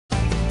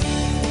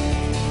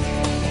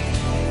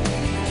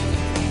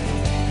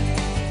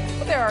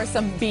are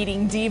some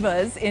beading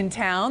divas in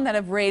town that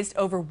have raised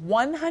over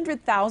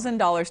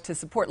 $100,000 to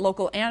support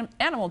local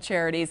animal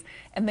charities,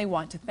 and they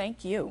want to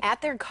thank you. At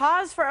their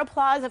Cause for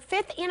Applause, a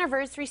 5th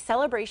anniversary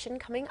celebration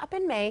coming up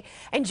in May.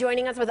 And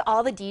joining us with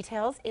all the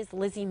details is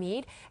Lizzie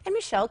Mead and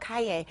Michelle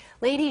Caille.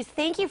 Ladies,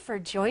 thank you for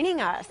joining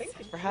us. Thank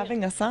you for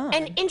having us on.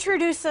 And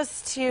introduce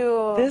us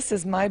to... This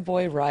is my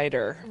boy,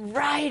 Ryder.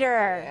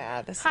 Ryder.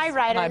 Yeah, this Hi, is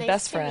Ryder. my nice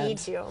best to friend.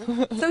 meet you.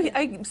 So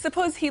I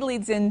suppose he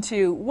leads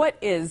into, what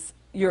is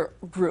your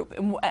group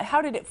and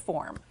how did it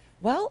form?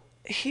 Well,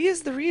 he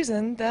is the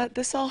reason that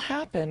this all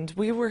happened.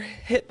 We were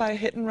hit by a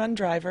hit-and-run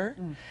driver,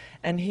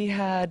 and he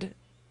had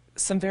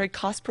some very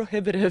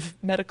cost-prohibitive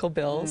medical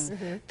bills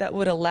that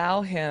would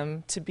allow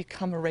him to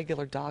become a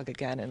regular dog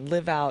again and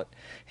live out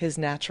his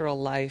natural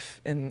life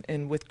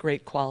with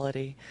great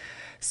quality.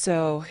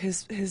 So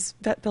his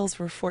vet bills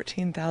were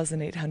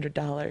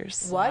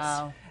 $14,800. What?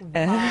 Wow.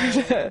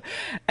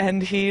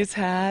 And he's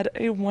had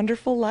a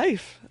wonderful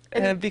life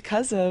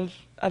because of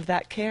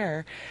that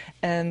care.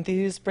 And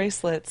these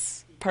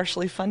bracelets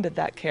partially funded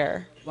that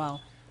care.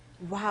 Wow.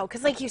 Wow,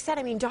 because like you said,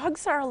 I mean,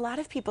 dogs are a lot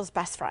of people's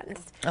best friends.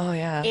 Oh,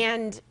 yeah.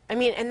 And, I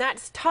mean, and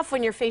that's tough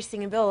when you're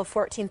facing a bill of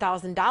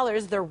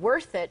 $14,000. They're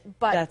worth it,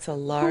 but... That's a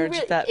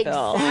large vet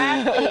bill.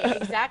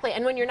 Exactly, exactly.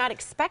 And when you're not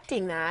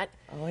expecting that,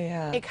 oh,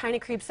 yeah, it kind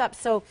of creeps up.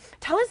 So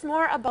tell us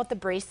more about the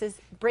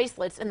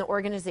bracelets and the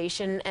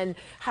organization and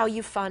how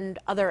you fund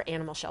other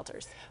animal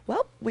shelters.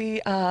 Well,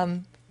 we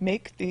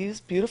make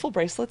these beautiful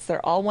bracelets.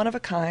 They're all one of a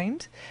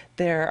kind.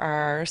 There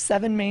are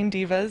 7 main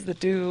divas that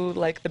do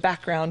like the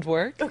background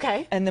work.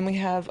 Okay. And then we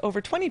have over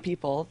 20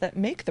 people that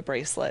make the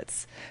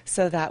bracelets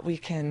so that we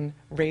can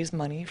raise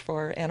money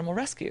for animal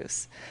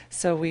rescues.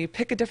 So we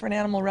pick a different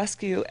animal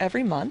rescue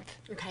every month.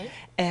 Okay.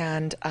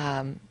 And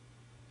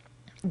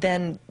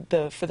then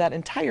for that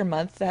entire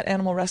month, that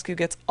animal rescue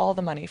gets all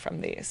the money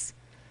from these.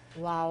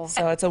 Wow.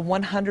 So it's a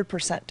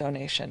 100%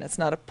 donation. It's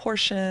not a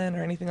portion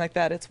or anything like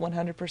that. It's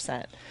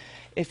 100%.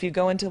 If you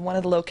go into one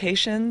of the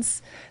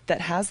locations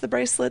that has the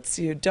bracelets,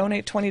 you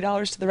donate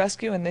 $20 to the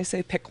rescue and they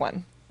say pick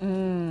one.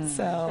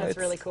 So That's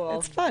really cool.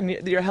 It's fun.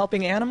 You're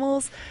helping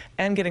animals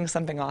and getting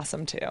something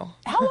awesome too.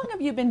 How long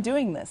have you been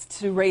doing this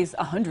to raise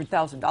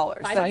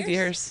 $100,000? 5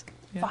 years.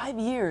 Yeah. 5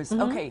 years,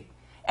 okay.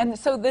 And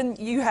so then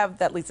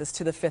that leads us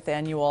to the 5th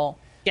annual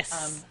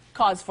Yes.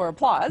 Cause for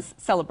Applause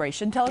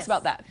celebration. Tell us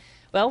about that.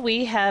 Well,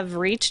 we have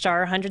reached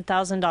our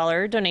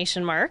 $100,000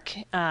 donation mark.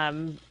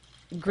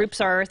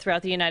 Groups are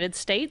throughout the United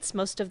States,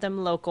 most of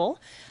them local.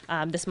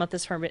 This month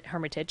is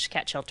Hermitage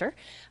Cat Shelter.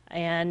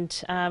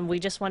 And we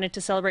just wanted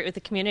to celebrate with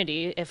the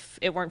community. If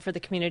it weren't for the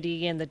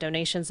community and the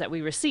donations that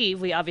we receive,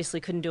 we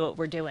obviously couldn't do what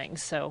we're doing.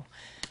 So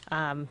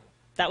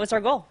that was our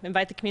goal.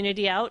 Invite the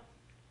community out,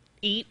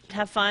 eat,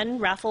 have fun,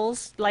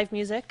 raffles, live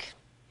music.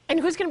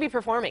 And who's going to be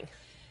performing?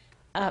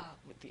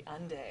 With the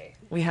Unday.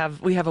 We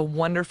have a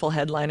wonderful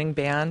headlining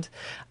band,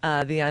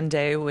 the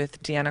Unday,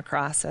 with Deanna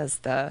Cross as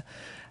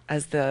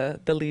the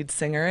lead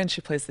singer, and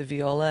she plays the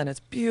viola, and it's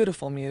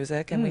beautiful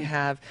music. And we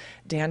have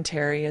Dan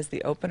Terry as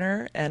the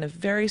opener, and a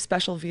very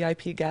special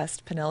VIP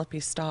guest, Penelope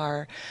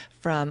Starr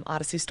from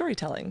Odyssey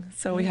Storytelling.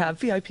 So we have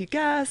VIP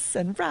guests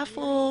and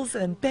raffles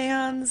and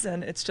bands,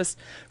 and it's just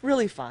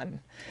really fun.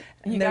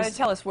 And you got to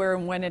tell us where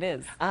and when it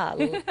is.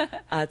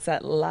 It's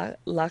at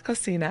La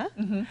Cocina,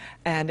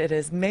 and it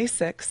is May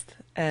 6th,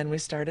 and we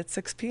start at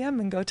 6 p.m.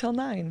 and go till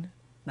 9.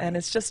 And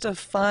it's just a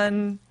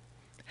fun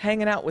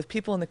hanging out with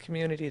people in the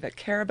community that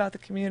care about the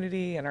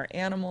community and our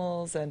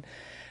animals. And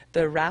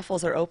the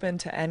raffles are open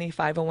to any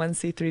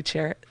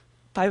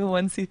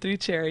 501c3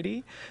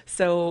 charity.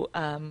 So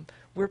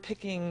we're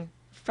picking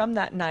from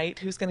that night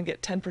who's going to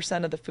get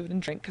 10% of the food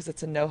and drink, because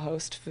it's a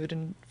no-host food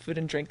and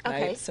drink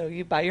night. So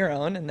you buy your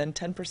own, and then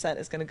 10%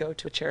 is going to go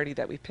to a charity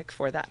that we pick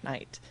for that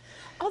night.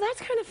 Oh, that's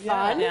kind of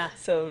fun. Yeah.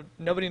 So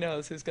nobody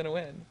knows who's going to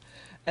win.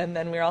 And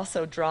then we're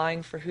also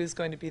drawing for who's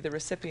going to be the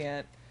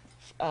recipient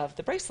of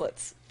the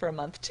bracelets for a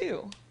month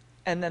too.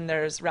 And then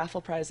there's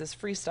raffle prizes,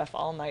 free stuff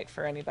all night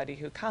for anybody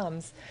who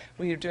comes.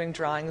 We are doing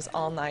drawings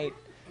all night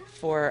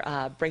for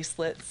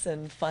bracelets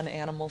and fun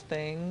animal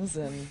things,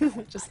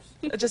 and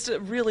just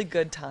a really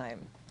good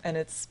time. And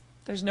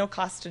there's no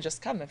cost to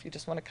just come. If you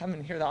just want to come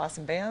and hear the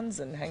awesome bands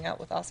and hang out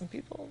with awesome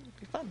people, it'll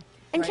be fun.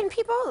 And can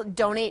people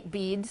donate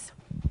beads?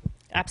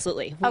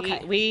 Absolutely.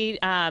 Okay. We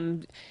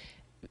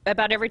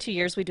about every 2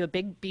 years, we do a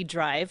big bead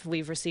drive.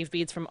 We've received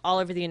beads from all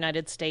over the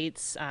United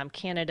States,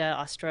 Canada,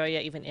 Australia,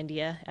 even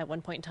India at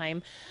one point in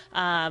time.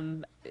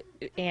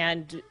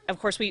 And of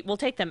course, we'll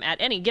take them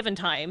at any given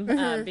time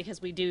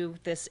because we do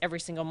this every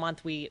single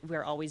month.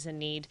 We're always in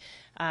need.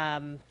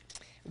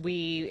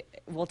 We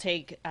will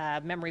take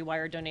memory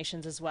wire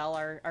donations as well.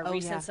 Our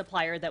recent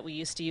supplier that we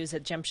used to use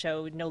at Gem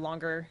Show no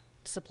longer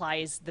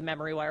supplies the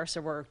memory wire,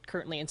 so we're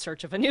currently in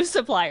search of a new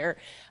supplier.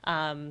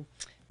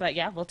 But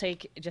yeah, we'll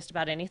take just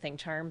about anything: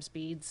 charms,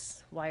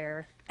 beads,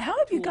 wire. How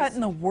have you gotten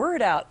the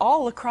word out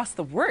all across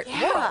the world?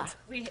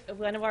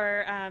 One of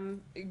our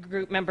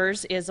group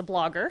members is a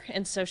blogger,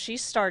 and so she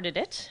started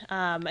it.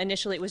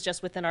 Initially, it was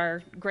just within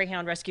our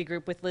Greyhound Rescue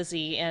group with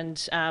Lizzie,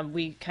 and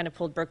we kind of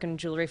pulled broken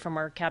jewelry from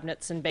our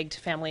cabinets and begged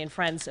family and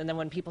friends. And then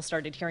when people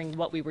started hearing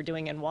what we were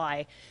doing and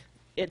why,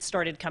 it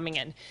started coming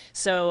in.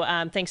 So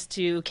thanks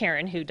to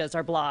Karen, who does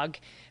our blog,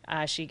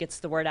 she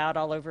gets the word out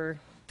all over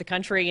the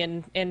country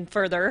and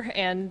further,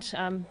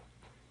 and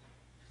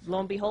lo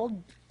and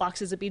behold,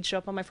 boxes of beads show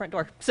up on my front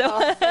door. So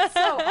That's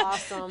so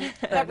awesome.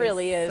 That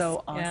really is.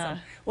 So awesome. Yeah.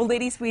 Well,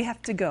 ladies, we have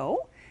to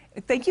go.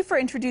 Thank you for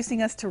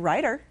introducing us to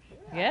Ryder.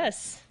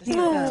 yes. Just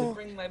had to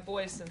bring my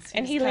boy since he's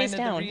And he kind lays of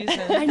down. the reason.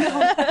 I know.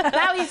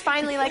 Now he's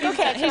finally like,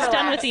 okay, I can He's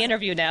done relax. with the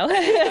interview now.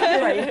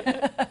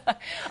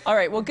 All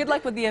right. Well, good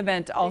luck with the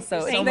event also.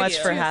 so It's much next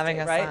for Tuesday, having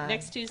us right? on.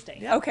 Next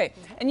Tuesday. Okay,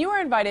 and you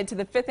are invited to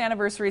the 5th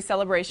anniversary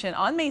celebration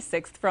on May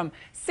 6th from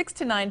 6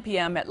 to 9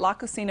 p.m. at La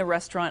Cocina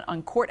Restaurant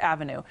on Court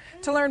Avenue.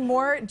 To learn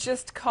more,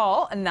 just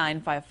call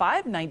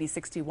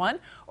 955-9061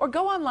 or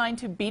go online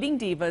to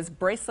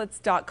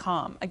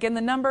beatingdivasbracelets.com. Again,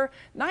 the number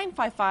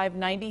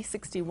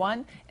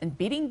 955-9061 and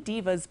Beating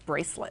Divas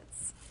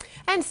Bracelets.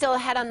 And still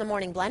ahead on the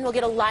Morning Blend, we'll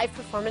get a live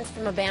performance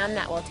from a band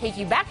that will take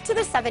you back to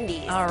the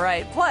 70s. All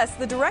right. Plus,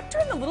 the director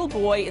and the little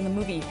boy in the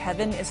movie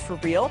Heaven is for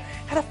Real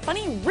had a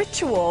funny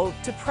ritual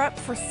to prep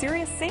for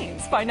serious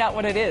scenes. Find out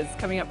what it is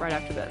coming up right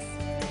after this.